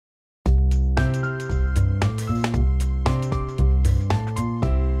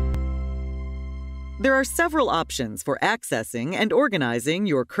There are several options for accessing and organizing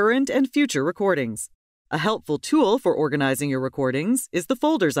your current and future recordings. A helpful tool for organizing your recordings is the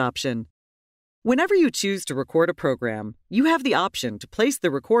Folders option. Whenever you choose to record a program, you have the option to place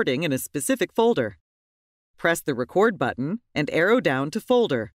the recording in a specific folder. Press the Record button and arrow down to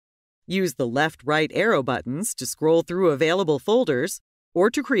Folder. Use the left-right arrow buttons to scroll through available folders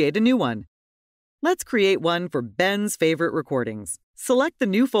or to create a new one. Let's create one for Ben's favorite recordings. Select the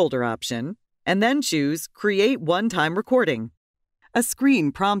New Folder option and then choose Create One-Time Recording. A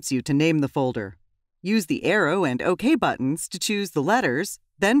screen prompts you to name the folder. Use the arrow and OK buttons to choose the letters,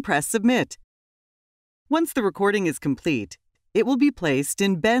 then press Submit. Once the recording is complete, it will be placed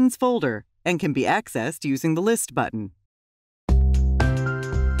in Ben's folder and can be accessed using the List button.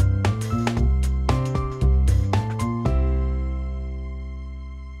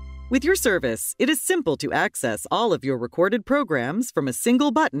 With your service, it is simple to access all of your recorded programs from a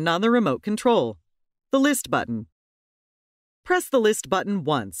single button on the remote control, the List button. Press the List button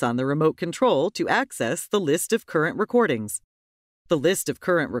once on the remote control to access the list of current recordings. The list of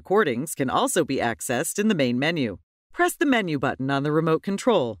current recordings can also be accessed in the main menu. Press the Menu button on the remote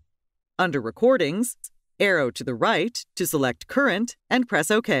control. Under Recordings, arrow to the right to select Current and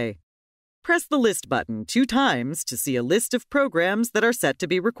press OK. Press the List button 2 times to see a list of programs that are set to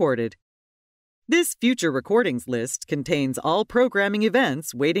be recorded. This Future Recordings list contains all programming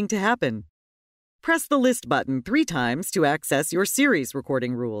events waiting to happen. Press the List button 3 times to access your series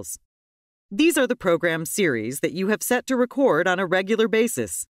recording rules. These are the program series that you have set to record on a regular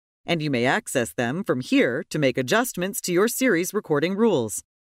basis, and you may access them from here to make adjustments to your series recording rules.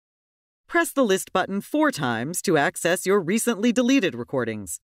 Press the List button 4 times to access your recently deleted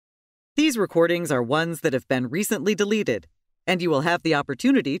recordings. These recordings are ones that have been recently deleted, and you will have the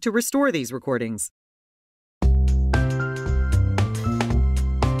opportunity to restore these recordings.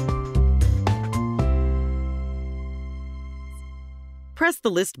 Press the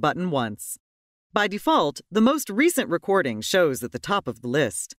List button once. By default, the most recent recording shows at the top of the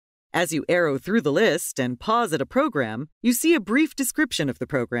list. As you arrow through the list and pause at a program, you see a brief description of the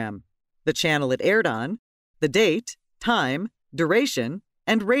program, the channel it aired on, the date, time, duration,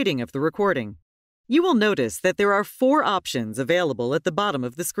 and rating of the recording. You will notice that there are 4 options available at the bottom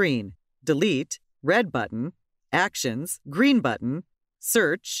of the screen: Delete, red button, Actions, green button,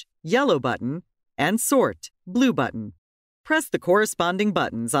 Search, yellow button, and Sort, blue button. Press the corresponding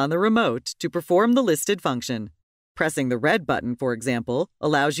buttons on the remote to perform the listed function. Pressing the red button, for example,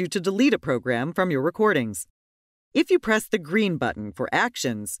 allows you to delete a program from your recordings. If you press the green button for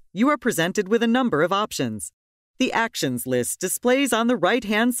Actions, you are presented with a number of options. The Actions list displays on the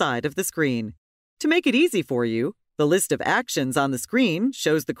right-hand side of the screen. To make it easy for you, the list of actions on the screen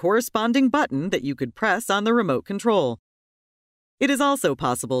shows the corresponding button that you could press on the remote control. It is also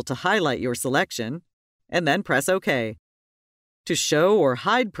possible to highlight your selection and then press OK. To show or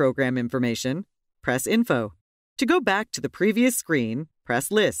hide program information, press Info. To go back to the previous screen, press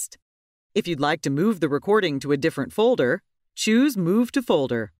List. If you'd like to move the recording to a different folder, choose Move to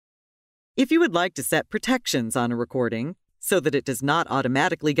Folder. If you would like to set protections on a recording so that it does not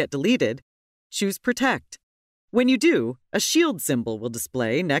automatically get deleted, choose Protect. When you do, a shield symbol will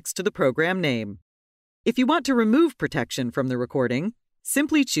display next to the program name. If you want to remove protection from the recording,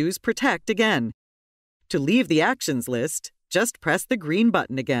 simply choose Protect again. To leave the Actions list, just press the green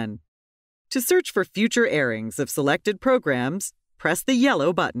button again. To search for future airings of selected programs, press the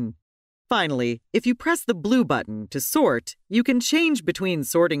yellow button. Finally, if you press the blue button to sort, you can change between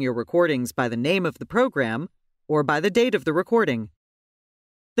sorting your recordings by the name of the program or by the date of the recording.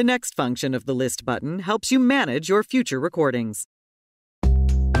 The next function of the List button helps you manage your future recordings.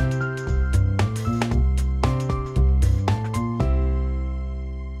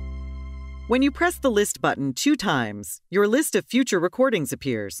 When you press the List button 2 times, your list of future recordings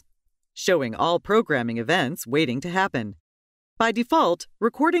appears, showing all programming events waiting to happen. By default,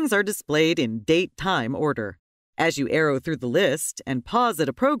 recordings are displayed in date-time order. As you arrow through the list and pause at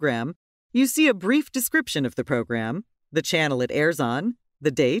a program, you see a brief description of the program, the channel it airs on, the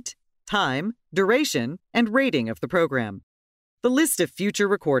date, time, duration, and rating of the program. The list of future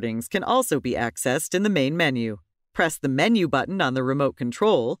recordings can also be accessed in the main menu. Press the Menu button on the remote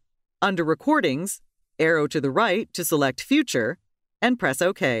control. Under Recordings, arrow to the right to select Future, and press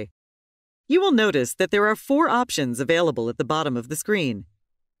OK. You will notice that there are 4 options available at the bottom of the screen: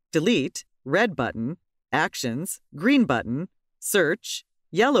 Delete, red button, Actions, green button, Search,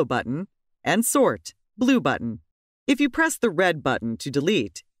 yellow button, and Sort, blue button. If you press the red button to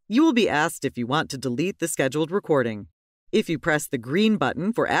delete, you will be asked if you want to delete the scheduled recording. If you press the green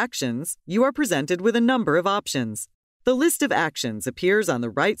button for Actions, you are presented with a number of options. The list of actions appears on the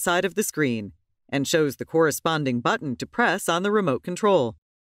right side of the screen, and shows the corresponding button to press on the remote control.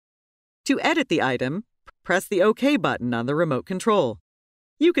 To edit the item, press the OK button on the remote control.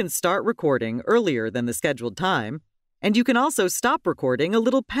 You can start recording earlier than the scheduled time, and you can also stop recording a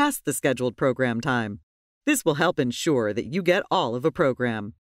little past the scheduled program time. This will help ensure that you get all of a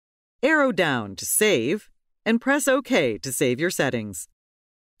program. Arrow down to save, and press OK to save your settings.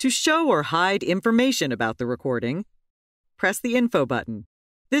 To show or hide information about the recording, press the Info button.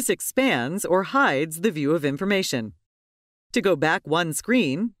 This expands or hides the view of information. To go back one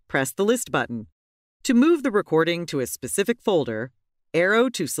screen, press the List button. To move the recording to a specific folder, arrow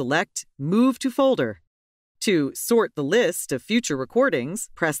to select Move to Folder. To sort the list of future recordings,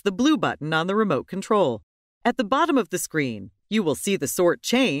 press the blue button on the remote control. At the bottom of the screen, you will see the sort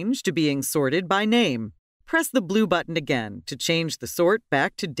change to being sorted by name. Press the blue button again to change the sort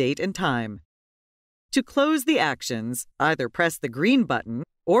back to date and time. To close the actions, either press the green button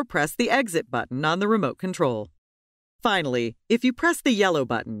or press the exit button on the remote control. Finally, if you press the yellow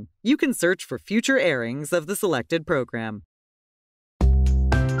button, you can search for future airings of the selected program.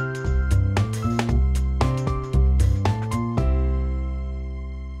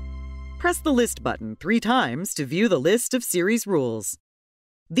 Press the List button 3 times to view the list of series rules.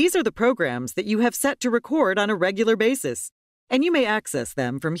 These are the programs that you have set to record on a regular basis, and you may access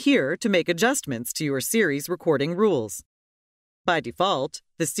them from here to make adjustments to your series recording rules. By default,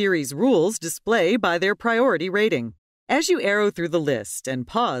 the series rules display by their priority rating. As you arrow through the list and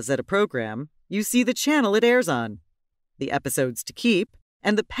pause at a program, you see the channel it airs on, the episodes to keep,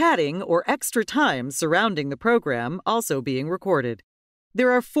 and the padding or extra time surrounding the program also being recorded.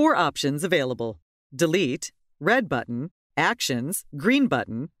 There are 4 options available: Delete, red button, Actions, green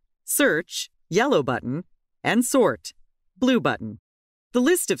button, Search, yellow button, and Sort, blue button. The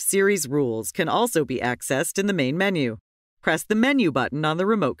list of series rules can also be accessed in the main menu. Press the menu button on the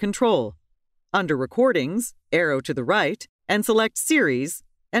remote control. Under Recordings, arrow to the right, and select Series,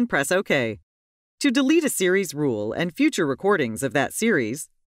 and press OK. To delete a series rule and future recordings of that series,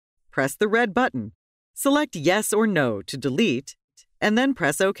 press the red button. Select Yes or No to delete, and then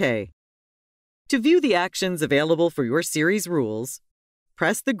press OK. To view the actions available for your series rules,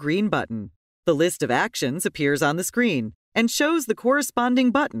 press the green button. The list of actions appears on the screen and shows the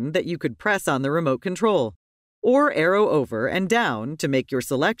corresponding button that you could press on the remote control, or arrow over and down to make your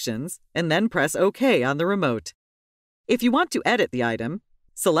selections and then press OK on the remote. If you want to edit the item,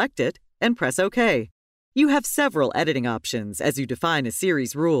 select it and press OK. You have several editing options as you define a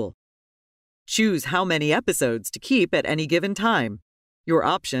series rule. Choose how many episodes to keep at any given time. Your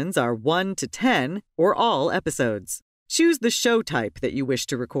options are 1 to 10 or all episodes. Choose the show type that you wish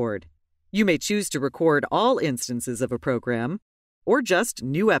to record. You may choose to record all instances of a program or just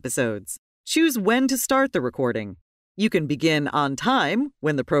new episodes. Choose when to start the recording. You can begin on time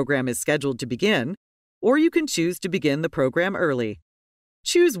when the program is scheduled to begin, or you can choose to begin the program early.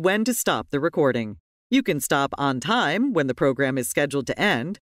 Choose when to stop the recording. You can stop on time when the program is scheduled to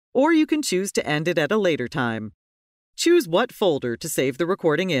end, or you can choose to end it at a later time. Choose what folder to save the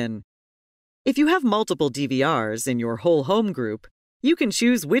recording in. If you have multiple DVRs in your whole home group, you can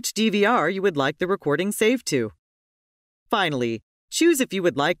choose which DVR you would like the recording saved to. Finally, choose if you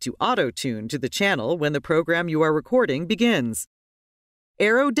would like to auto-tune to the channel when the program you are recording begins.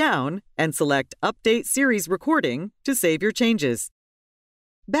 Arrow down and select Update Series Recording to save your changes.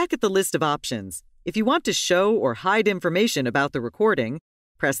 Back at the list of options, if you want to show or hide information about the recording,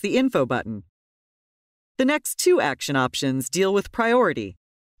 press the Info button. The next 2 action options deal with priority.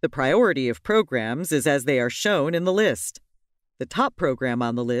 The priority of programs is as they are shown in the list. The top program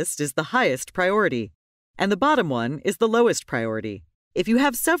on the list is the highest priority, and the bottom one is the lowest priority. If you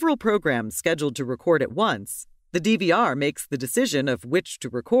have several programs scheduled to record at once, the DVR makes the decision of which to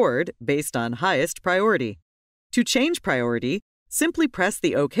record based on highest priority. To change priority, simply press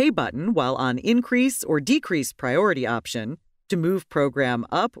the OK button while on Increase or Decrease Priority option to move program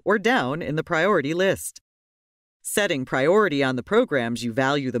up or down in the priority list. Setting priority on the programs you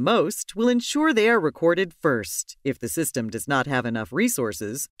value the most will ensure they are recorded first if the system does not have enough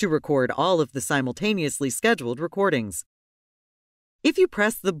resources to record all of the simultaneously scheduled recordings. If you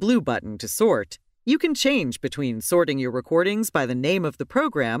press the blue button to sort, you can change between sorting your recordings by the name of the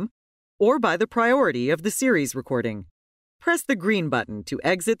program or by the priority of the series recording. Press the green button to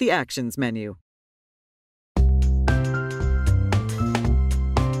exit the Actions menu.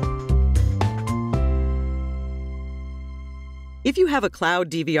 If you have a cloud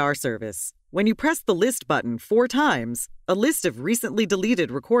DVR service, when you press the List button 4 times, a list of recently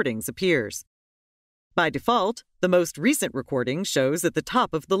deleted recordings appears. By default, the most recent recording shows at the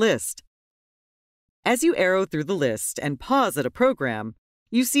top of the list. As you arrow through the list and pause at a program,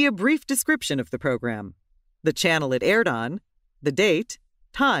 you see a brief description of the program, the channel it aired on, the date,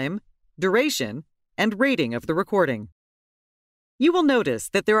 time, duration, and rating of the recording. You will notice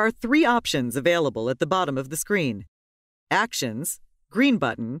that there are 3 options available at the bottom of the screen: Actions, green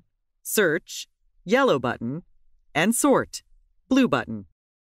button, Search, yellow button, and Sort, blue button.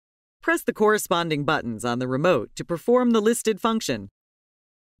 Press the corresponding buttons on the remote to perform the listed function.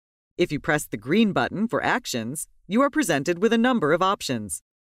 If you press the green button for Actions, you are presented with a number of options.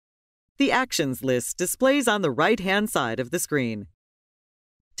 The Actions list displays on the right-hand side of the screen.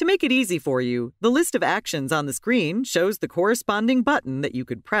 To make it easy for you, the list of actions on the screen shows the corresponding button that you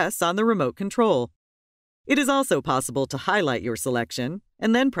could press on the remote control. It is also possible to highlight your selection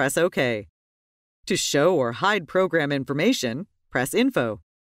and then press OK. To show or hide program information, press Info.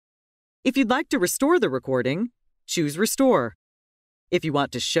 If you'd like to restore the recording, choose Restore. If you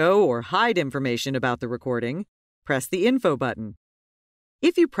want to show or hide information about the recording, press the Info button.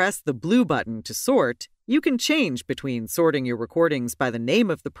 If you press the blue button to sort, you can change between sorting your recordings by the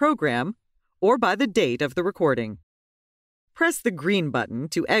name of the program or by the date of the recording. Press the green button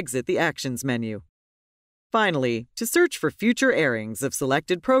to exit the Actions menu. Finally, to search for future airings of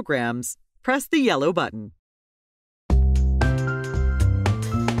selected programs, press the yellow button.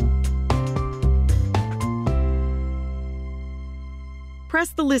 Press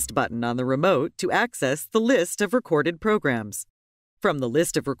the List button on the remote to access the list of recorded programs. From the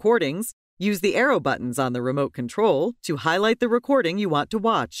list of recordings, use the arrow buttons on the remote control to highlight the recording you want to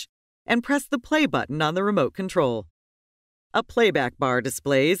watch, and press the Play button on the remote control. A playback bar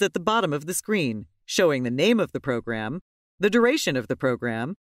displays at the bottom of the screen, showing the name of the program, the duration of the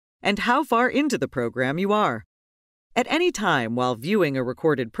program, and how far into the program you are. At any time while viewing a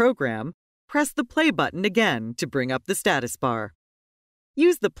recorded program, press the Play button again to bring up the status bar.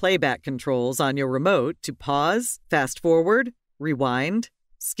 Use the playback controls on your remote to pause, fast forward, rewind,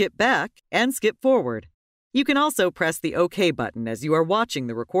 skip back, and skip forward. You can also press the OK button as you are watching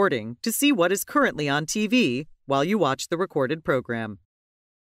the recording to see what is currently on TV while you watch the recorded program.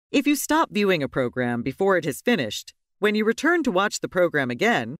 If you stop viewing a program before it has finished, when you return to watch the program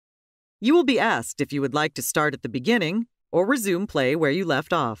again, you will be asked if you would like to start at the beginning or resume play where you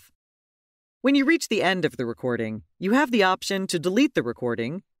left off. When you reach the end of the recording, you have the option to delete the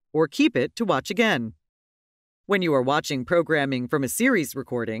recording or keep it to watch again. When you are watching programming from a series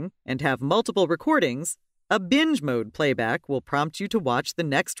recording and have multiple recordings, a binge mode playback will prompt you to watch the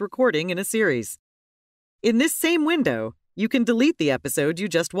next recording in a series. In this same window, you can delete the episode you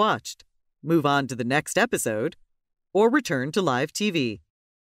just watched, move on to the next episode, or return to live TV.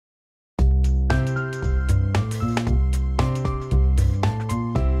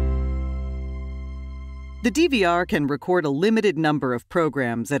 The DVR can record a limited number of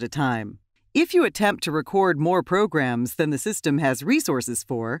programs at a time. If you attempt to record more programs than the system has resources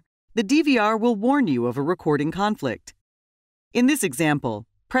for, the DVR will warn you of a recording conflict. In this example,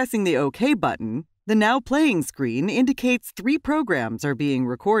 pressing the OK button, the Now Playing screen indicates 3 programs are being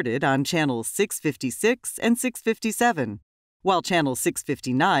recorded on channels 656 and 657, while channel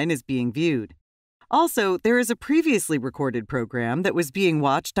 659 is being viewed. Also, there is a previously recorded program that was being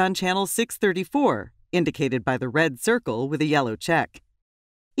watched on channel 634, indicated by the red circle with a yellow check.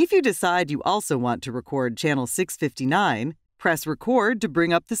 If you decide you also want to record channel 659, press Record to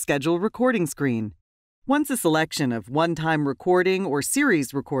bring up the Schedule Recording screen. Once a selection of one-time recording or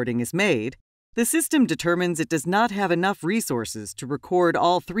series recording is made, the system determines it does not have enough resources to record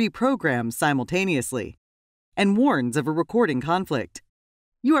all 3 programs simultaneously, and warns of a recording conflict.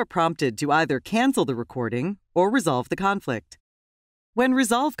 You are prompted to either cancel the recording or resolve the conflict. When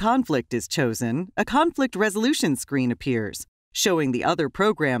Resolve Conflict is chosen, a conflict resolution screen appears, showing the other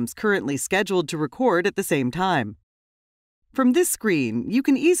programs currently scheduled to record at the same time. From this screen, you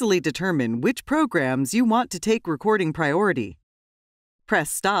can easily determine which programs you want to take recording priority. Press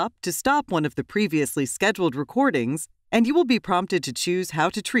Stop to stop one of the previously scheduled recordings, and you will be prompted to choose how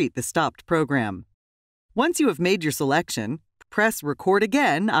to treat the stopped program. Once you have made your selection, press Record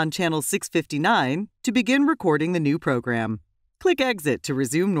again on channel 659 to begin recording the new program. Click Exit to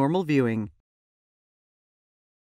resume normal viewing.